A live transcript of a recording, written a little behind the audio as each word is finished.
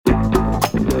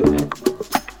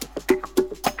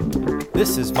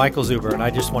This is Michael Zuber, and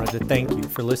I just wanted to thank you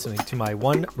for listening to my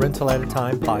One Rental at a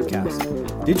Time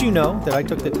podcast. Did you know that I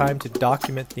took the time to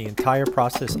document the entire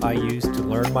process I used to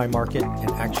learn my market and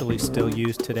actually still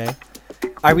use today?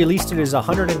 I released it as a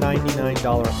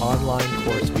 $199 online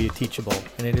course via Teachable,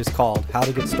 and it is called How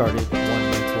to Get Started One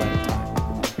Rental at a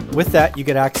Time. With that, you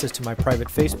get access to my private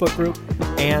Facebook group,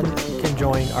 and you can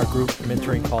join our group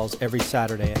mentoring calls every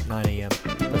Saturday at 9 a.m.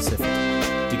 Pacific.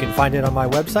 You can find it on my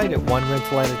website at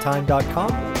onerentalatatime.com.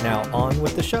 Now on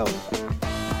with the show.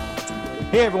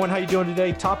 Hey everyone, how you doing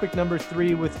today? Topic number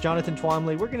 3 with Jonathan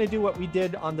Twomley. We're going to do what we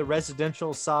did on the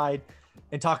residential side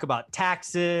and talk about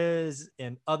taxes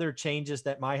and other changes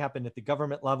that might happen at the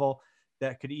government level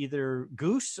that could either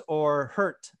goose or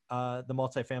hurt the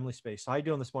multifamily space. So how you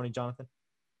doing this morning, Jonathan?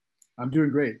 I'm doing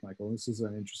great, Michael. This is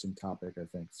an interesting topic, I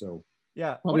think. So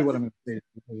yeah, probably what I'm going to say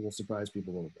will surprise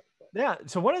people a little bit. Yeah.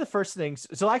 So one of the first things,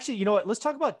 so actually, you know what, let's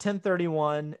talk about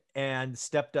 1031 and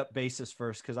stepped up basis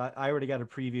first, because I already got a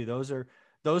preview.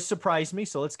 Those surprised me.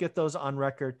 So let's get those on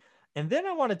record. And then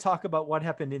I want to talk about what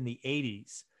happened in the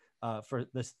 80s for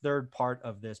this third part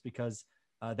of this, because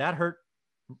that hurt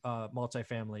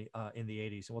multifamily in the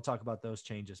 80s. And we'll talk about those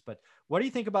changes. But what do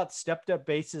you think about stepped up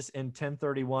basis in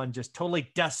 1031 just totally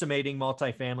decimating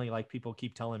multifamily like people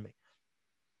keep telling me?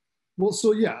 Well,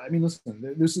 so yeah, I mean,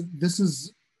 listen, this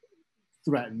is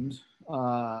threatened.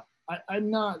 I'm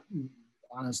not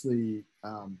honestly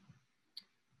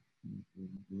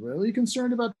really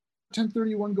concerned about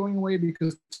 1031 going away,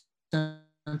 because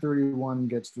 1031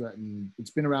 gets threatened. It's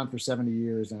been around for 70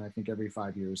 years, and I think every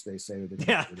 5 years they say that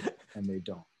they're going to, and they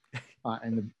don't.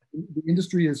 And the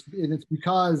industry is, and it's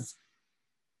because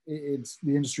the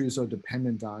industry is so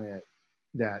dependent on it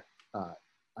that I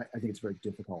think it's very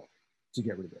difficult to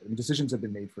get rid of it. I mean, decisions have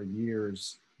been made for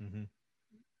years. Mm-hmm.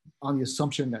 On the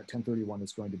assumption that 1031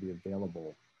 is going to be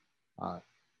available.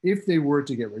 If they were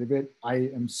to get rid of it, I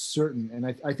am certain, and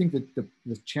I think that the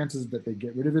chances that they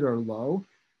get rid of it are low,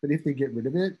 but if they get rid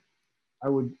of it, I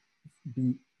would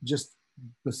be just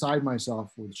beside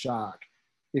myself with shock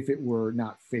if it were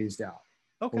not phased out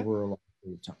over a long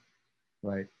period of time,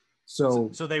 right? So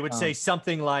they would say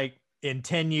something like, in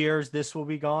 10 years, this will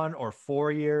be gone, or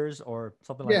 4 years, or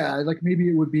something like that? Yeah, like maybe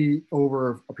it would be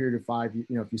over a period of 5,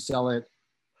 if you sell it,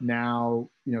 now,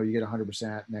 you get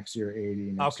 100%, next year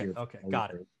 80, next year. Okay, got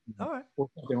it. All right. Or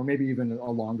maybe even a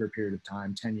longer period of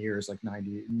time, 10 years, like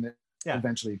 90, and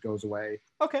eventually it goes away.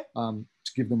 Okay. To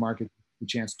give the market the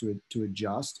chance to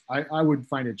adjust. I would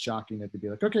find it shocking that they'd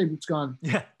be like, okay, it's gone.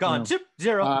 Yeah, gone. Chip,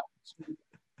 zero.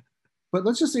 But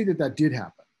let's just say that did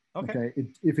happen. Okay.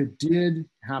 If it did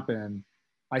happen,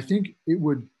 I think it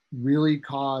would really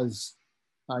cause,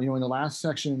 in the last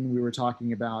section, we were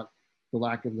talking about the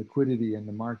lack of liquidity in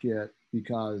the market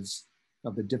because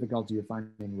of the difficulty of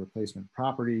finding replacement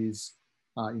properties.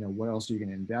 What else are you going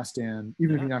to invest in?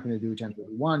 Even if you're not going to do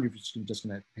 1031, you're just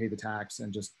going to pay the tax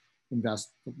and just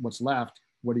invest what's left.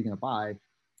 What are you going to buy?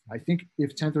 I think if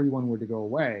 1031 were to go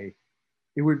away,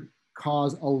 it would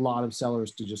cause a lot of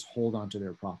sellers to just hold on to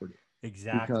their property.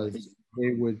 Exactly.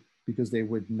 Because they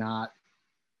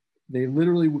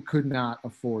literally could not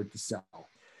afford to sell.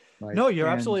 Right? No, you're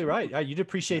absolutely right. You'd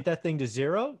appreciate that thing to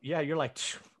zero. Yeah, you're like,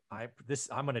 I'm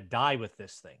going to die with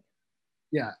this thing.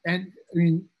 Yeah, and I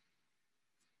mean,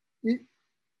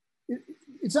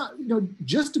 it's not,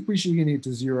 just depreciating it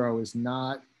to zero is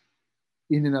not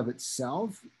in and of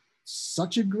itself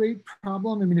such a great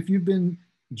problem. I mean, if you've been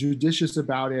judicious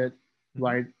about it,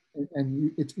 right,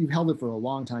 and you've held it for a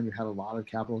long time, you've had a lot of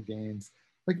capital gains,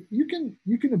 like you can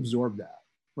absorb that,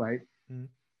 right?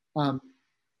 Mm-hmm.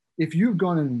 If you've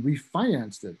gone and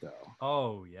refinanced it though,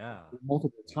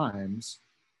 multiple times,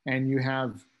 and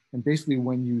basically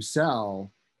when you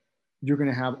sell, you're going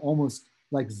to have almost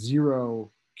like zero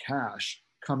cash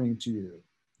coming to you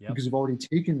because you've already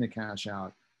taken the cash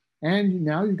out, and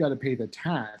now you've got to pay the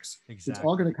tax. Exactly. It's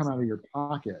all going to come out of your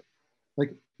pocket.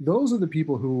 Like those are the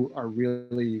people who are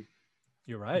really,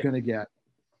 going to get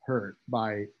hurt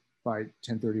by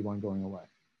 1031 going away,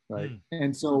 right?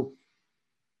 And so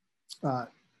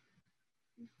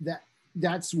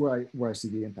that's where I see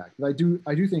the impact. But I do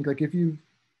think, like, if you've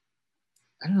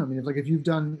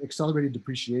done accelerated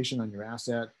depreciation on your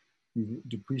asset, you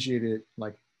depreciate it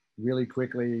like really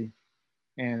quickly,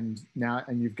 and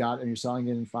you're selling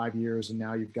it in 5 years, and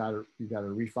now you've got to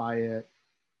refi it,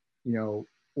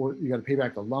 or you got to pay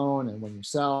back the loan, and when you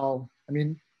sell, I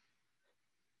mean,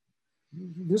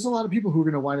 there's a lot of people who are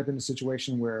going to wind up in a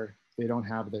situation where they don't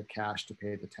have the cash to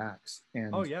pay the tax.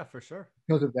 And for sure.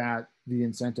 Because of that, the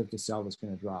incentive to sell is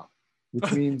going to drop,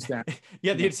 which means that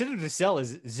the incentive to sell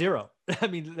is zero. I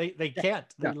mean, they can't.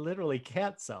 They literally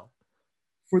can't sell.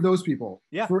 for those people.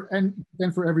 Yeah. And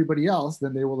then for everybody else,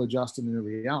 then they will adjust in the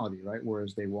reality, right?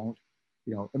 Whereas they won't,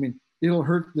 I mean, it'll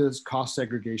hurt this cost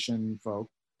segregation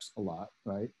folks a lot,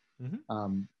 right?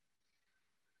 Mm-hmm.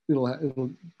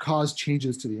 It'll cause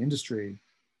changes to the industry,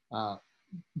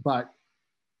 but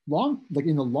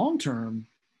in the long term,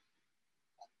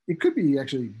 it could be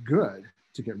actually good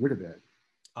to get rid of it,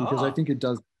 because I think it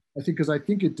does. I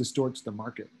think it distorts the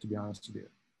market, to be honest with you.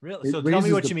 Really? So tell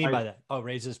me what you mean by that. Oh,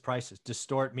 raises prices.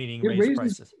 Distort meaning raise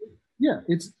prices. Yeah,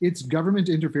 it's government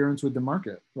interference with the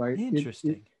market, right?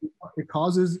 Interesting. It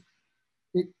causes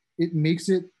it makes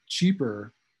it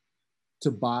cheaper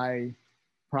to buy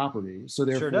property, so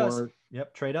therefore, sure does.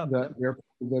 Yep, trade up.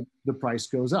 The price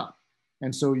goes up,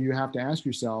 and so you have to ask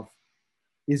yourself,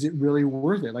 is it really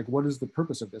worth it? Like, what is the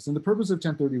purpose of this? And the purpose of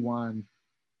 1031,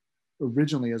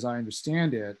 originally, as I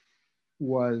understand it,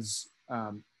 was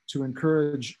to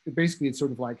encourage. Basically, it's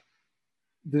sort of like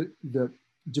the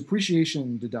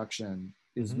depreciation deduction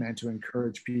is meant to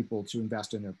encourage people to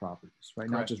invest in their properties, right?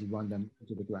 Correct. Not just run them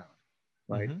into the ground,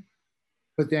 right? Mm-hmm.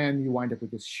 But then you wind up with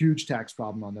this huge tax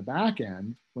problem on the back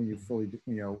end when you fully,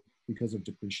 because of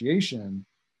depreciation.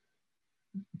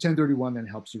 1031 then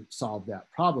helps you solve that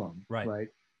problem, right?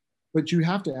 But you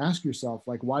have to ask yourself,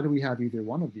 like, why do we have either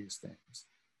one of these things?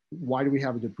 Why do we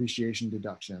have a depreciation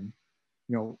deduction?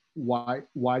 Why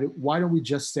don't we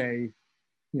just say,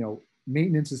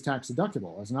 maintenance is tax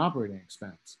deductible as an operating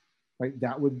expense, right?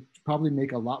 That would probably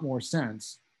make a lot more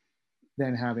sense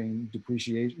than having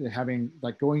depreciation,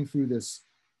 going through this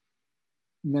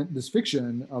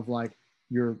fiction of like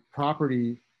your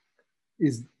property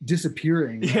is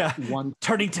disappearing. Yeah,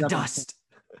 turning to dust.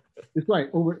 It's right.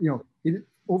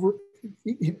 Over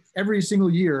every single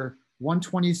year,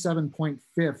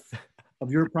 127.5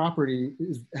 of your property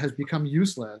has become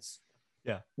useless.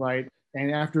 Yeah. Right. And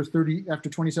after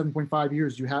 27.5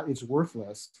 years, it's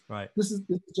worthless. Right. This is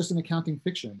just an accounting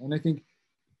fiction. And I think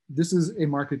this is a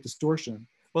market distortion.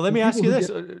 Well, let me ask you this.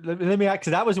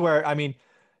 Because that was where,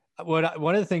 one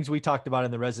of the things we talked about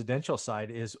in the residential side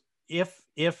is if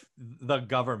the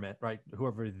government, right,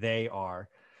 whoever they are,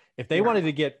 if they wanted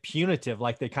to get punitive,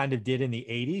 like they kind of did in the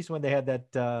 80s when they had that,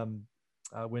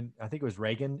 when I think it was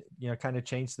Reagan, kind of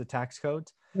changed the tax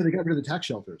codes. Yeah, they got rid of the tax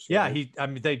shelters. Right? Yeah,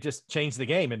 they just changed the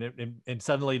game, and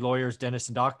suddenly lawyers, dentists,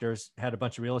 and doctors had a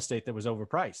bunch of real estate that was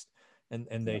overpriced,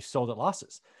 and they sold at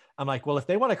losses. I'm like, well, if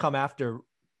they want to come after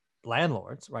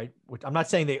landlords, right? Which I'm not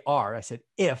saying they are. I said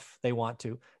if they want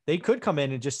to, they could come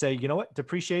in and just say, you know what,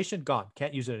 depreciation gone,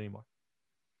 can't use it anymore.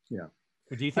 Yeah.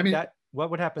 But do you think that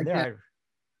what would happen there?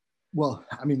 Well,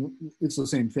 it's the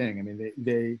same thing.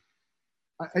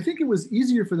 I think it was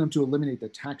easier for them to eliminate the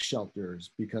tax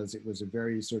shelters because it was a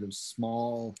very sort of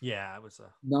small it was a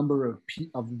number of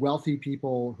wealthy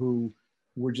people who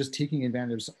were just taking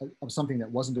advantage of something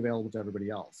that wasn't available to everybody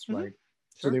else, right?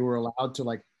 Sure. So they were allowed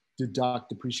to deduct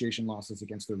depreciation losses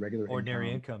against their regular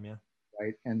ordinary income, yeah.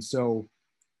 Right. And so,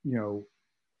 the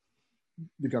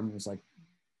government was like,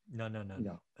 no. And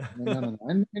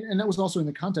that was also in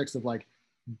the context of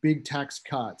big tax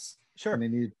cuts. Sure. And they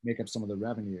needed to make up some of the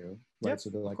revenue, right? Yep, so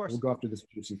they're like, we'll go after this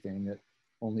juicy thing that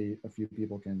only a few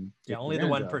people can. Yeah, only the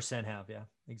 1% have. Yeah,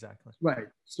 exactly. Right.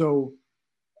 So,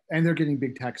 and they're getting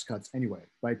big tax cuts anyway,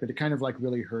 right? But it kind of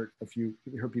really hurt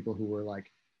people who were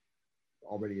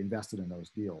already invested in those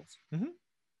deals. Mm-hmm.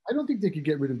 I don't think they could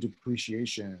get rid of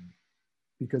depreciation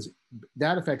because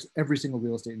that affects every single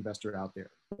real estate investor out there,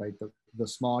 right? The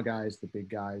small guys, the big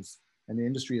guys, and the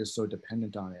industry is so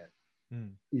dependent on it.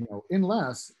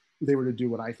 Unless they were to do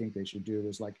what I think they should do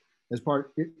is as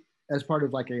part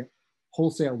of a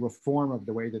wholesale reform of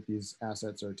the way that these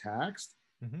assets are taxed,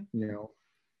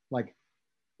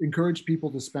 encourage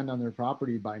people to spend on their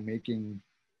property by making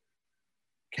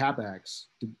CapEx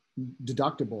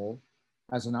deductible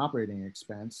as an operating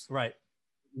expense. Right.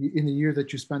 In the year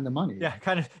that you spend the money. Yeah,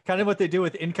 kind of what they do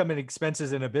with income and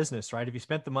expenses in a business, right? If you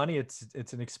spent the money,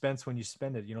 it's an expense when you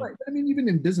spend it. Right. Even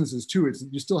in businesses too,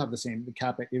 you still have the same. The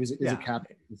CapEx is a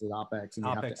CapEx, is it OpEx, and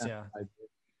OpEx, you have to it.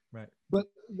 Right. But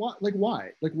why?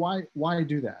 Why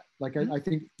do that? I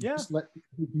think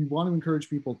if you want to encourage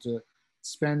people to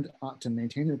spend to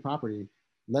maintain their property,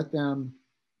 let them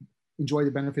enjoy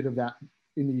the benefit of that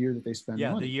in the year that they spend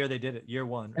money. The year they did it, year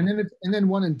one. And then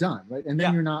one and done, right? And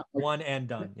then you're not one and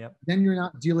done. Yep. Then you're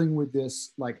not dealing with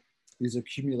this these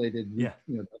accumulated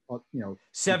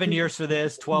 7 years for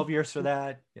this, 12 years for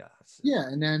that. Yeah. Yeah.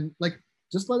 And then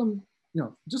just let them,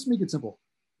 just make it simple.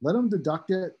 Let them deduct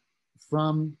it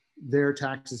from their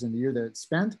taxes in the year that it's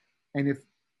spent. And if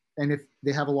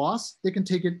they have a loss, they can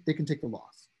take the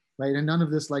loss, right? And none of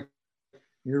this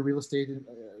you're a real estate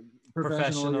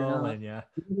professional and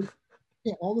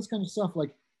yeah, all this kind of stuff.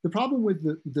 Like the problem with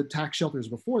the tax shelters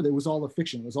before, that was all a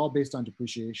fiction. It was all based on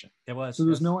depreciation. It was. So Yes.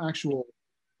 there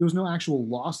was no actual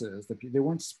losses. That they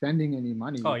weren't spending any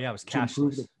money. Oh yeah, it was to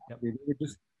improve cashless. the property.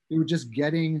 They were just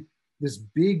getting this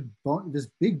big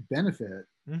benefit,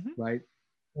 right?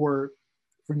 For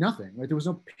nothing. Right? There was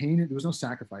no pain. There was no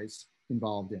sacrifice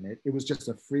involved in it. It was just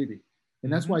a freebie,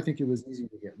 and that's why I think it was easy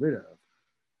to get rid of.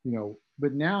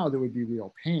 But now there would be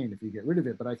real pain if you get rid of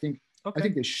it. But I think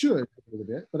they should get rid of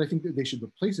it. But I think that they should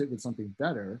replace it with something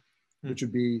better, which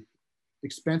would be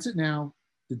expense it now,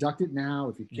 deduct it now.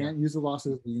 If you can't use the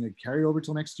losses, carry it over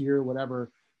till next year, or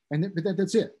whatever. But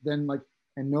that's it. Then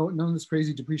none of this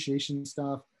crazy depreciation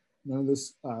stuff, none of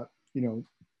this, no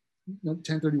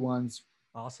 1031s.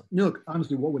 Awesome. Look,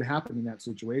 honestly, what would happen in that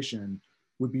situation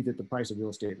would be that the price of real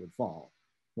estate would fall,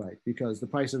 right? Because the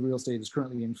price of real estate is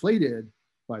currently inflated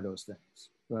by those things,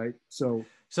 right? So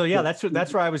yeah,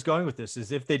 that's where I was going with this.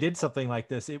 Is if they did something like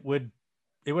this, it would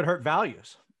hurt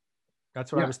values.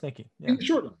 That's what I was thinking. Yeah. In the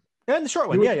short run. In the short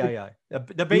one, yeah.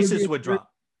 The basis would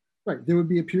drop. Right. There would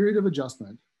be a period of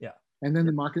adjustment. Yeah. And then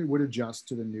the market would adjust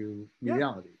to the new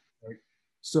reality. Right.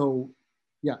 So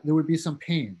yeah, there would be some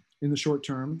pain in the short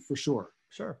term for sure.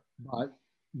 Sure. But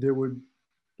then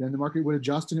the market would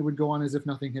adjust and it would go on as if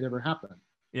nothing had ever happened.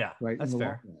 Yeah. Right. That's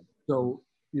fair. So,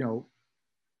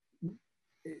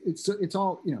 it's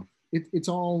all, it's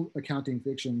all accounting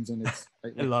fictions, and it's,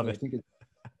 I love it.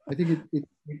 I think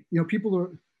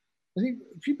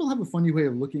people have a funny way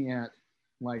of looking at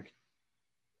like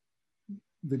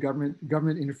the government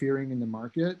interfering in the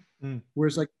market.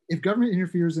 Whereas like if government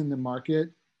interferes in the market,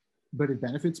 but it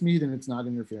benefits me, then it's not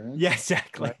interference. Yeah,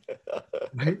 exactly.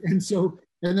 Right.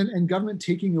 And government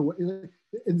taking away,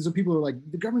 and so people are like,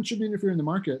 the government shouldn't interfere in the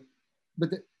market.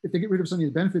 But if they get rid of something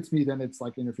that benefits me, then it's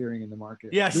like interfering in the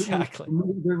market. Yeah, exactly.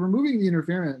 They're removing the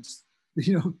interference,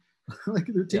 like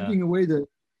they're taking away the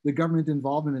government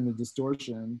involvement in the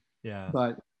distortion. Yeah.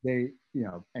 But they,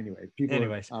 anyway.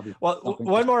 Anyways, well,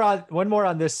 one more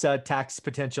on this tax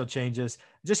potential changes.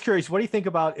 Just curious, what do you think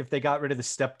about if they got rid of the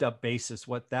stepped up basis?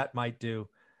 What that might do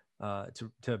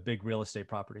to big real estate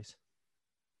properties?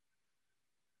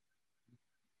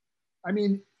 I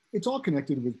mean, it's all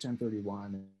connected with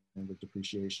 1031 and with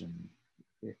depreciation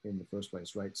in the first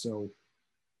place, right? So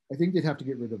I think they'd have to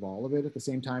get rid of all of it at the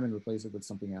same time and replace it with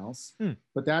something else.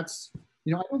 But that's,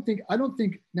 I don't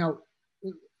think now,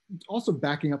 also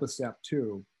backing up a step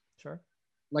too. Sure.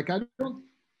 Like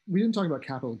we didn't talk about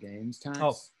capital gains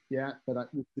tax yet, but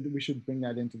we should bring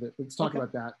that into let's talk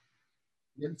about that.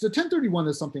 So 1031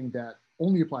 is something that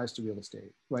only applies to real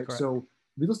estate, right? Correct. So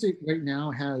real estate right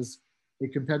now has a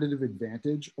competitive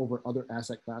advantage over other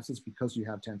asset classes because you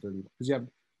have 1031, because you have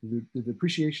the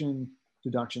depreciation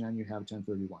deduction and you have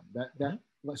 1031. That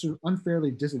sort of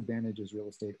unfairly disadvantages real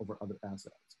estate over other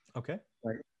assets. Okay.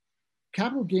 Right.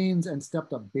 Capital gains and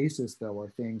stepped up basis, though,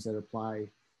 are things that apply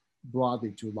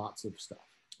broadly to lots of stuff.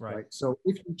 Right. So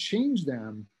if you change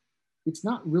them, it's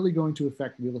not really going to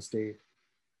affect real estate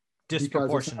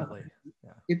disproportionately.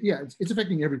 It's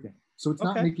affecting everything. So it's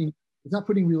not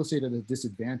putting real estate at a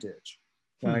disadvantage.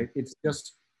 Right. It's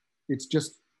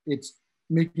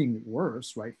making it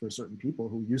worse, right, for certain people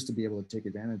who used to be able to take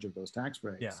advantage of those tax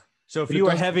breaks. Yeah. So if you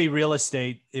were heavy real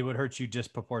estate, it would hurt you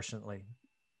disproportionately,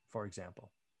 for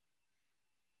example.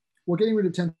 Well, getting rid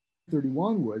of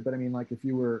 1031 would, but I mean, like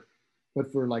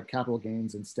but for like capital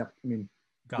gains and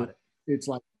got it. It's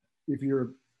like if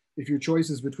your choice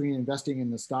is between investing in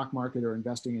the stock market or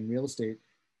investing in real estate,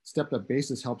 stepped up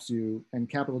basis helps you, and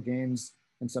capital gains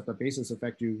and stepped up basis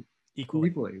affect you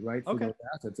equally, right? For those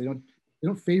assets. They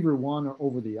don't favor one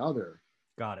over the other.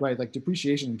 Got it. Right. Like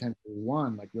depreciation in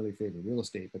 1031 like really favor real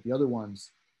estate, but the other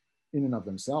ones in and of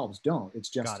themselves don't. It's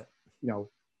just,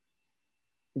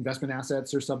 investment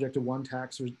assets are subject to one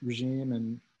tax regime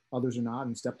and others are not,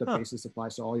 and stepped up basis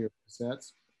applies to all your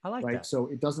assets. I like that. So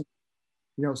it doesn't,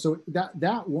 so that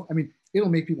it'll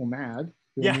make people mad.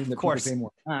 It'll mean that people pay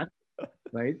more tax,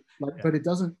 right? But it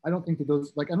doesn't, I don't think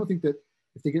that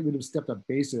if they get rid of stepped up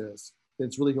basis, that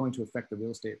it's really going to affect the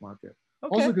real estate market.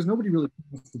 Okay. Also, because nobody really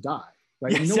wants to die,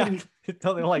 right?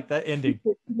 Totally like that ending.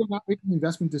 People are not making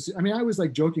investment decisions. I mean, I always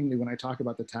like jokingly when I talk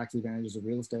about the tax advantages of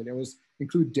real estate, I always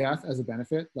include death as a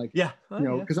benefit,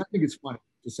 because I think it's funny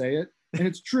to say it, and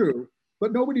it's true.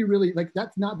 But nobody really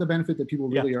that's not the benefit that people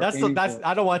really are. That's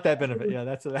I don't want that benefit. Yeah,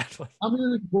 that's one. I'm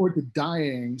really looking forward to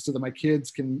dying so that my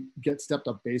kids can get stepped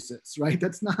up basis, right?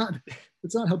 That's not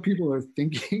how people are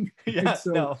thinking. Yeah,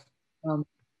 so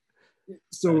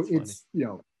it's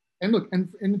and look,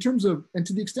 and in terms of, and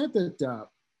to the extent that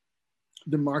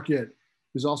the market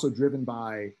is also driven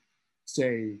by,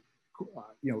 say,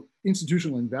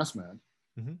 institutional investment,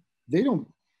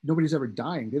 nobody's ever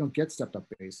dying. They don't get stepped up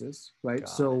basis, right?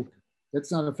 So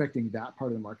that's not affecting that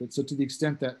part of the market. So to the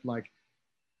extent that like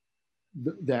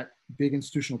that big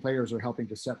institutional players are helping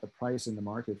to set the price in the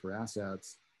market for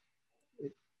assets,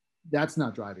 that's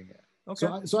not driving it. Okay.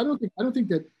 So I don't think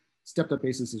that stepped up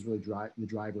basis is really the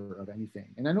driver of anything.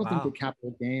 And I don't think that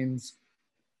capital gains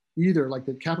either, like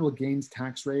the capital gains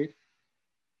tax rate,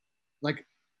 like,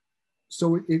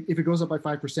 so if it goes up by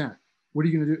 5%, what are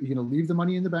you going to do? You're going to leave the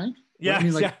money in the bank? Yeah. I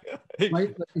mean, like,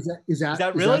 right? Is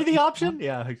that really the option?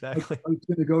 Yeah, exactly. It's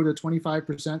going to go to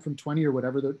 25% from 20 or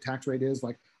whatever the tax rate is.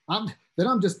 Like, I'm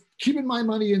just keeping my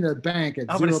money in the bank at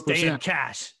 0%. I'm going to stay in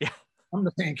cash. Yeah. I'm going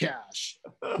to pay in cash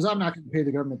because I'm not going to pay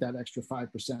the government that extra 5%.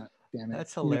 Damn it.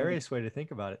 That's a hilarious way to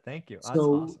think about it. Thank you. That's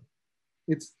so awesome.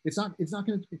 It's not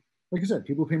going to, like I said,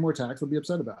 people pay more tax. They'll be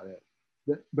upset about it.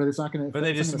 But it's not going to. But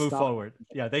they just move forward.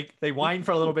 Yeah, they whine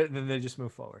for a little bit and then they just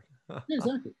move forward. Yeah,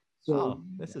 exactly. So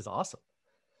this is awesome.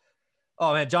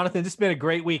 Oh man, Jonathan, this has been a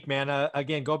great week, man.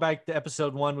 Again, go back to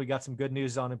episode 1. We got some good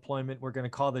news on employment. We're going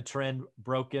to call the trend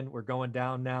broken. We're going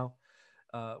down now.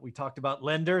 We talked about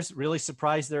lenders. Really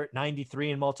surprised they're at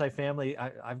 93 in multifamily.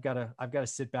 I've got to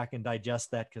sit back and digest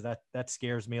that because that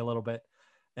scares me a little bit.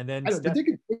 And then they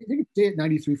could stay at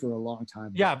 93 for a long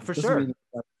time. Yeah, for sure.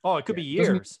 It could be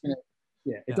years.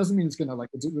 It doesn't mean it's going to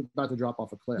like it's about to drop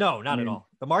off a cliff. No, not at all.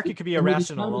 The market could be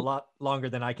irrational a lot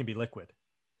longer than I can be liquid.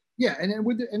 Yeah, and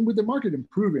with the market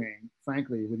improving,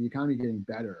 frankly, with the economy getting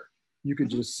better, you could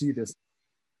just see this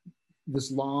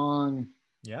long,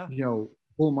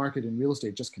 bull market in real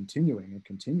estate just continuing.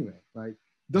 Right?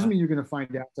 It doesn't mean you're going to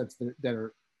find assets that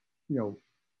are,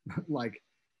 like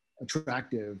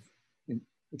attractively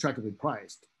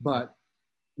priced, but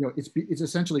it's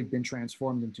essentially been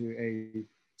transformed into a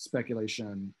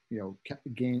speculation,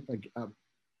 gain, like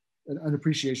an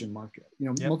appreciation market.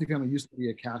 Multifamily used to be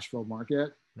a cash flow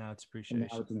market. Now it's appreciation.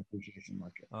 Now it's an appreciation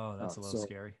market. Oh, that's a little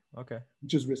scary. Okay.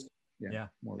 Which is risky.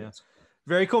 Risk.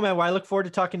 Very cool, man. Well, I look forward to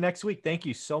talking next week. Thank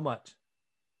you so much.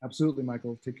 Absolutely,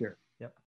 Michael. Take care. Yep.